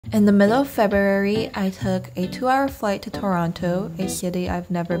In the middle of February, I took a 2-hour flight to Toronto, a city I've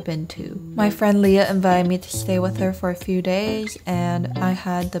never been to. My friend Leah invited me to stay with her for a few days, and I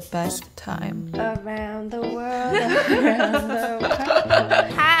had the best time. Around the world, around the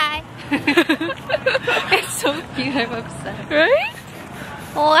world. Hi! It's so cute, I'm obsessed. Right?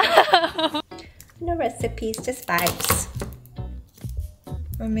 Wow! No recipes, just vibes.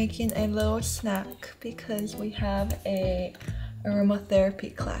 We're making a little snack because we have a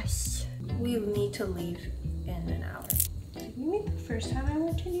aromatherapy class. We need to leave in an hour. Did you mean the first time I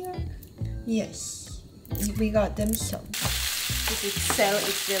went to New York? Yes. We got dim sum. This is so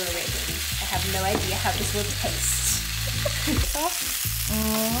exhilarating. I have no idea how this will taste. Sauce?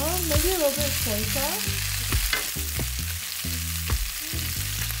 Maybe a little bit of soy sauce.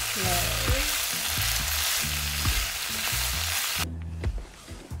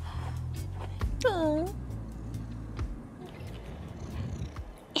 No. Oh.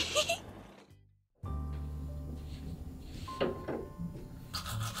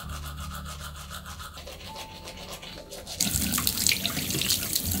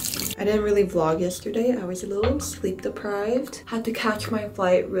 I didn't really vlog yesterday. I was a little sleep deprived. Had to catch my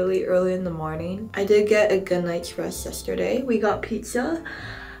flight really early in the morning. I did get a good night's rest yesterday. We got pizza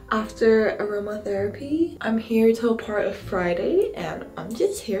after aromatherapy. I'm here till part of Friday and I'm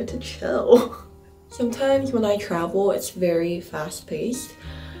just here to chill. Sometimes when I travel, it's very fast-paced.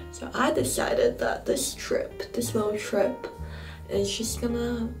 So I decided that this little trip, is just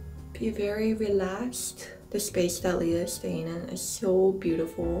gonna be very relaxed. The space that Leah is staying in is so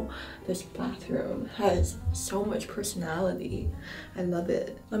beautiful. This bathroom has so much personality. I love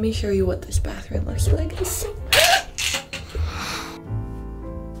it. Let me show you what this bathroom looks like. It's so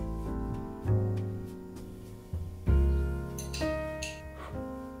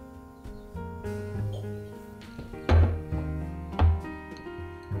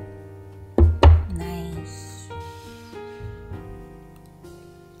Nice.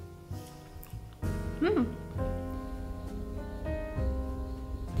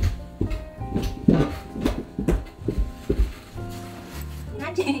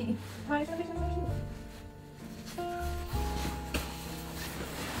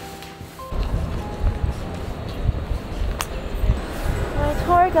 my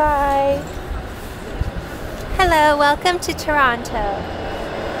tour guide. Hello, welcome to Toronto.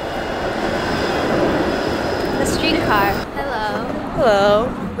 The streetcar. Hello.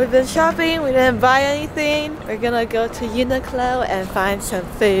 Hello. We've been shopping, we didn't buy anything. We're gonna go to Uniqlo and find some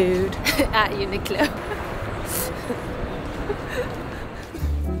food. At Uniqlo.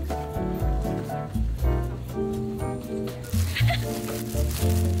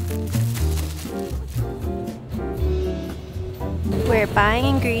 We're buying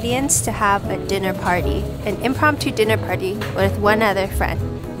ingredients to have a dinner party, an impromptu dinner party with one other friend,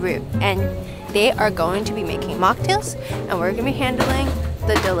 Rue. And they are going to be making mocktails and we're going to be handling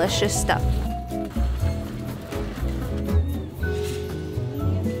the delicious stuff.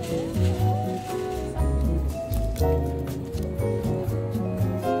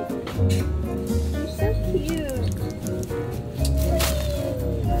 You're so cute.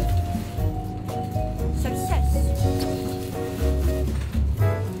 Success.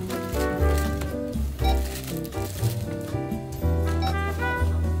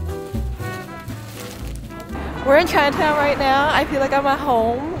 We're in Chinatown right now. I feel like I'm at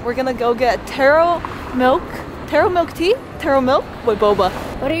home. We're gonna go get taro milk tea with boba.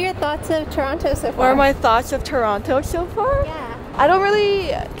 What are your thoughts of Toronto so far? What are my thoughts of Toronto so far? Yeah. I don't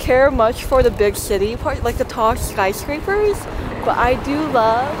really care much for the big city part, like the tall skyscrapers, but I do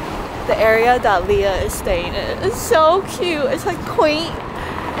love the area that Leah is staying in. It's so cute. It's like quaint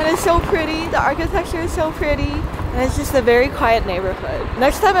and it's so pretty. The architecture is so pretty. And it's just a very quiet neighborhood.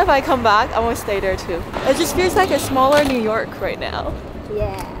 Next time if I come back, I want to stay there too. It just feels like a smaller New York right now.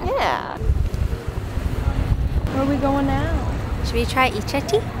 Yeah. Yeah. Where are we going now? Should we try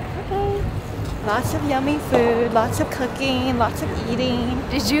icheti? Okay. Lots of yummy food, lots of cooking, lots of eating.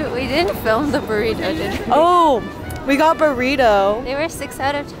 We didn't film the burrito, did we? Oh, we got burrito. They were 6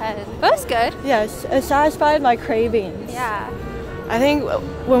 out of 10. But it was good. Yes, it satisfied my cravings. Yeah. I think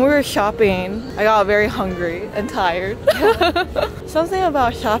when we were shopping, I got very hungry and tired. Something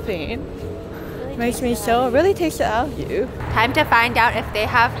about shopping makes me so really takes it out of you. Time to find out if they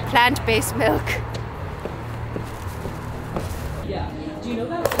have plant-based milk. Yeah. Do you know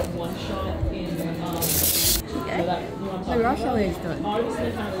that one shot in The Russian is good.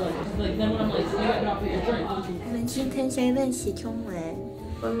 obviously kind of like then when I'm like, you got to put your drink. 我们今天先练习中文。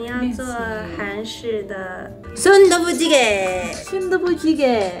我们要做韩式的순두부찌개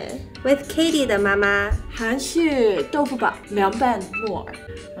with Katie 的妈妈。韩式豆腐煲凉拌木耳，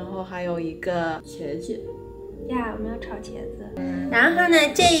然后还有一个茄子。呀，我们要炒茄子。然后呢，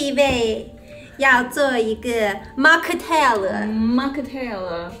这一位要做一个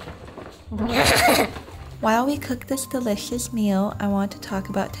mocktail。While we cook this delicious meal, I want to talk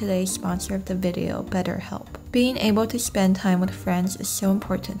about today's sponsor of the video, BetterHelp. Being able to spend time with friends is so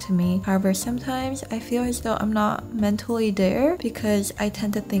important to me. However, sometimes I feel as though I'm not mentally there because I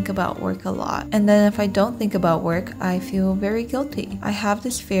tend to think about work a lot. And then if I don't think about work, I feel very guilty. I have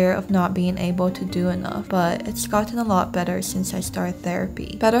this fear of not being able to do enough, but it's gotten a lot better since I started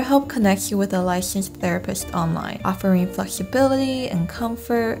therapy. BetterHelp connects you with a licensed therapist online, offering flexibility and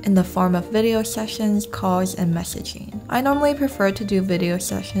comfort in the form of video sessions, calls, and messaging. I normally prefer to do video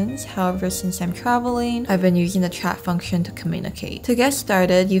sessions. However, since I'm traveling, I've been using the chat function to communicate. To get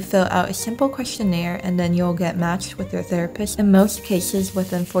started, you fill out a simple questionnaire and then you'll get matched with your therapist, in most cases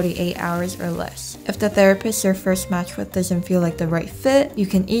within 48 hours or less. If the therapist you're first matched with doesn't feel like the right fit, you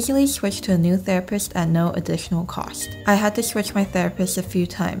can easily switch to a new therapist at no additional cost. I had to switch my therapist a few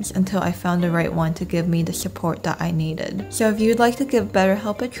times until I found the right one to give me the support that I needed. So if you'd like to give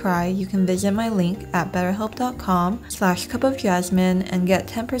BetterHelp a try, you can visit my link at betterhelp.com/cupofjasmine and get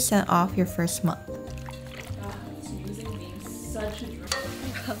 10% off your first month.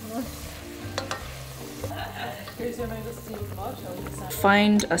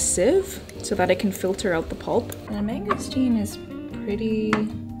 Find a sieve so that I can filter out the pulp. And a mangosteen is pretty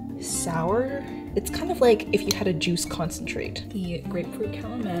sour. It's kind of like if you had a juice concentrate. The grapefruit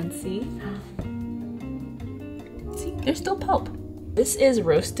calamansi. See, there's still pulp. This is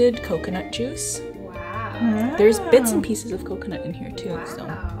roasted coconut juice. Wow. There's bits and pieces of coconut in here too, so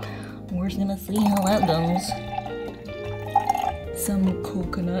we're just gonna see how that goes. Some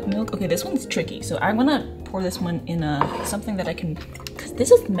coconut milk. Okay, this one's tricky, so I'm gonna pour this one in something that I can, because this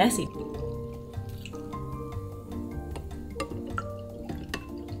is messy.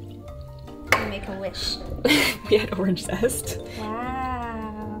 Make a wish. We had orange zest.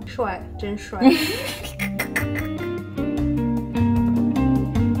 Wow. 帅，真帅。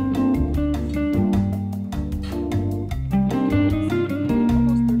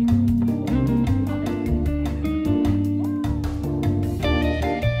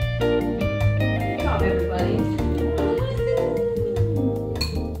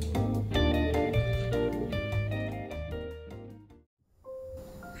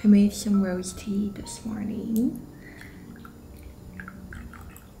I made some rose tea this morning.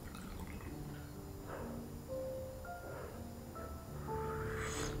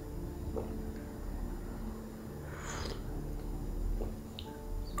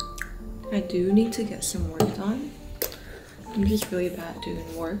 I do need to get some work done. I'm just really bad at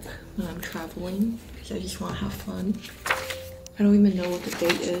doing work when I'm traveling because I just want to have fun. I don't even know what the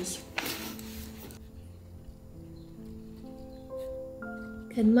date is.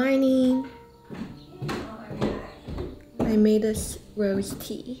 Good morning. I made us rose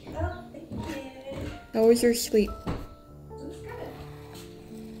tea. Oh, thank you. How was your sleep? It was good.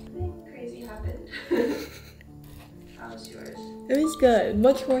 Nothing crazy happened. How was yours? It was good.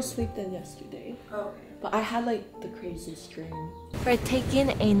 Much more sleep than yesterday. Oh, okay. But I had like the craziest dream. We're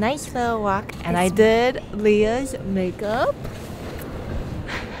taking a nice little walk and I did Leah's makeup.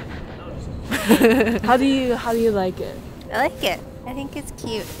 How do you like it? I like it. I think it's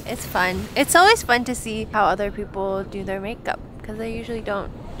cute. It's fun. It's always fun to see how other people do their makeup because I usually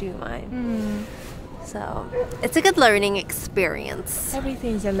don't do mine. So it's a good learning experience.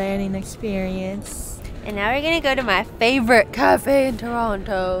 Everything's a learning experience. And now we're gonna go to my favorite cafe in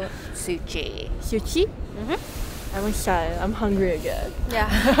Toronto, Sushi. Sushi? I'm excited. I'm hungry again. Yeah.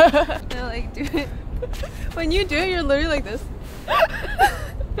 I like do it. When you do it, you're literally like this.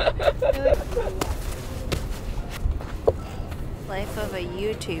 Life of a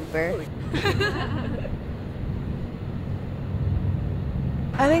YouTuber.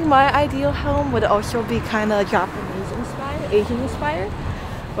 I think my ideal home would also be kind of Japanese inspired, Asian inspired,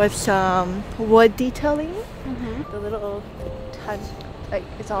 with some wood detailing. The little ton, like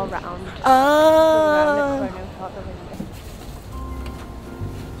it's all round. Oh. Round corner without the window.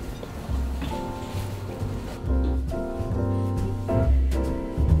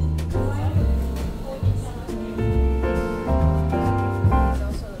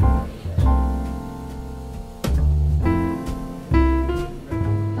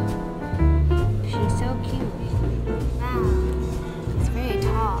 She's so cute. Wow. It's very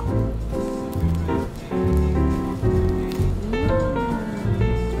tall.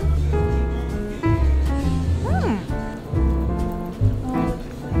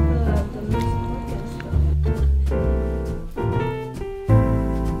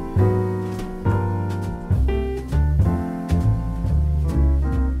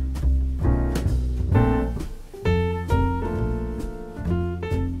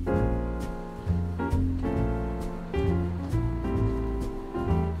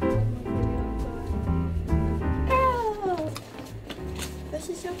 This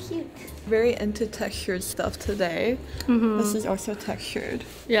is so cute. Very into textured stuff today. This is also textured.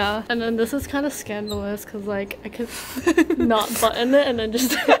 Yeah, and then this is kind of scandalous because like I could not button it and then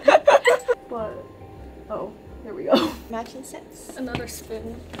just but oh, here we go. Matching sets. Another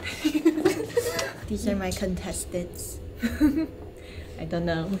spin. These are my contestants. I don't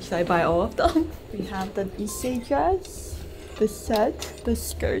know. Should I buy all of them? We have the Issei dress, the set, the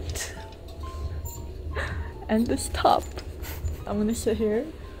skirt, and this top. I'm gonna sit here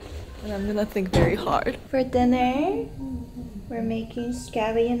and I'm gonna think very hard. For dinner, we're making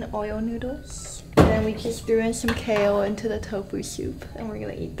scallion oil noodles. And then we just threw in some kale into the tofu soup and we're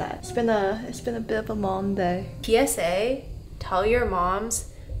gonna eat that. It's been a bit of a long day. PSA, tell your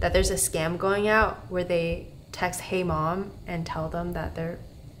moms that there's a scam going out where they text "Hey mom" and tell them that their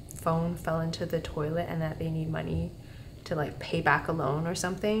phone fell into the toilet and that they need money to like pay back a loan or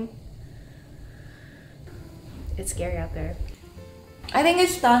something. It's scary out there. I think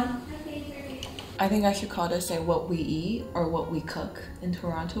it's done. I think I should call this a what we eat or what we cook in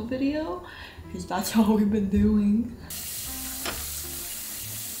Toronto video because that's all we've been doing.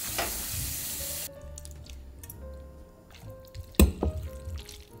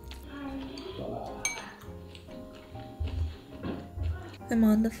 I'm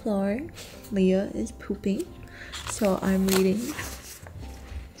on the floor. Leah is pooping. So I'm reading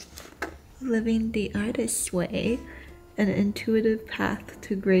Living the Artist's Way, An Intuitive Path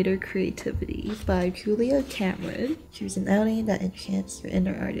to Greater Creativity by Julia Cameron. Choose an outing that enchants your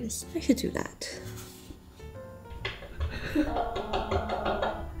inner artist. I should do that.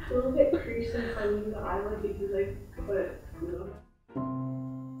 A little bit creased in front of the eyelid because I put glue.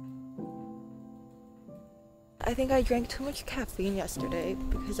 I think I drank too much caffeine yesterday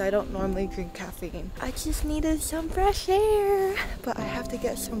because I don't normally drink caffeine. I just needed some fresh air, but I have to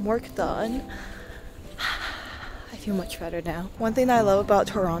get some work done. I feel much better now. One thing I love about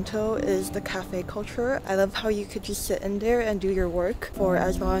Toronto is the cafe culture. I love how you could just sit in there and do your work for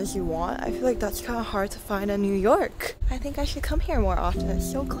as long as you want. I feel like that's kind of hard to find in New York. I think I should come here more often. It's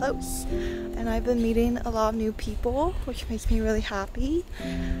so close. And I've been meeting a lot of new people, which makes me really happy.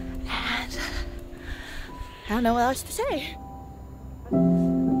 And I don't know what else to say.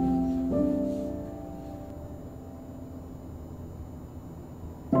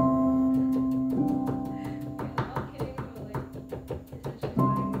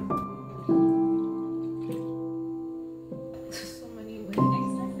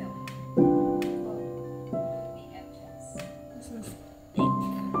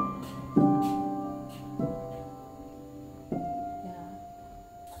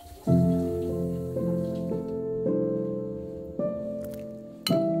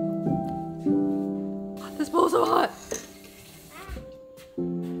 This bowl's so hot.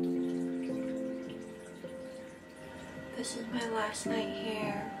 This is my last night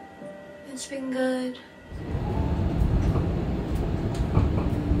here. It's been good.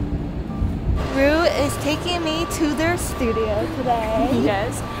 Rue is taking me to their studio today.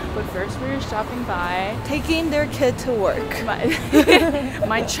 Yes, but first we were stopping by Taking their kid to work.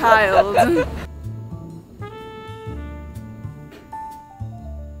 my child.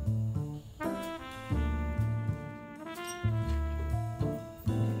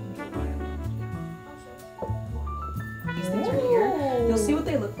 These things right here, you'll see what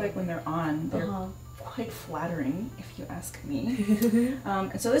they look like when they're on. They're quite flattering, if you ask me.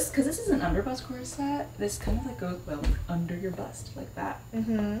 And so this, because this is an underbust corset, this kind of like goes well under your bust, like that.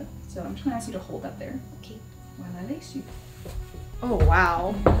 So I'm just gonna ask you to hold that there. Okay. While I lace you. Oh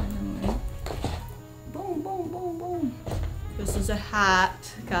wow. Boom, boom, boom, boom. This is a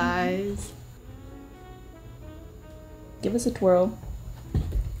hat, guys. Give us a twirl.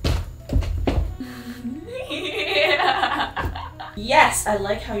 Yes, I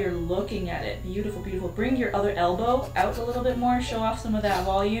like how you're looking at it. Beautiful, beautiful. Bring your other elbow out a little bit more. Show off some of that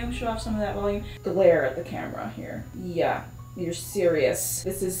volume. Show off some of that volume. Glare at the camera here. Yeah, you're serious.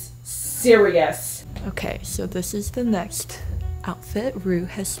 This is serious. Okay, so this is the next outfit Rue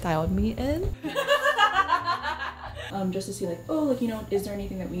has styled me in. Just to see like, oh, like, you know, is there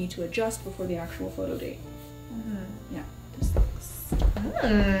anything that we need to adjust before the actual photo date? Yeah, this looks.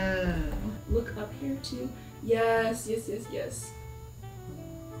 Look up here too. Yes, yes, yes, yes.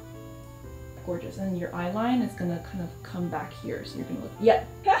 Gorgeous. And your eye line is gonna kind of come back here, so you're gonna look. Yeah.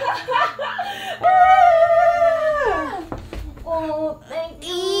 Oh, thank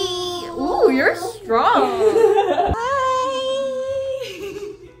you. Ooh, you're strong. Hi.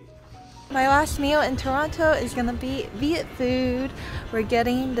 My last meal in Toronto is gonna be Viet food. We're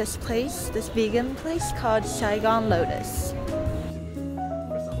getting this place, this vegan place called Saigon Lotus.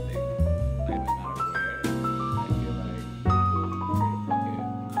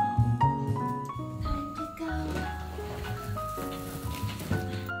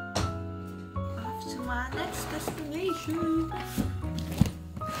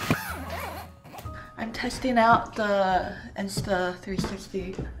 testing out the Insta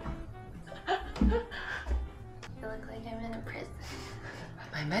 360. I look like I'm in a prison.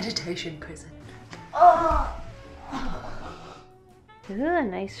 My meditation prison. This is a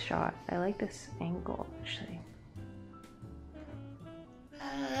nice shot. I like this angle actually.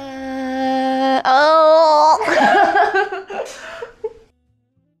 Oh!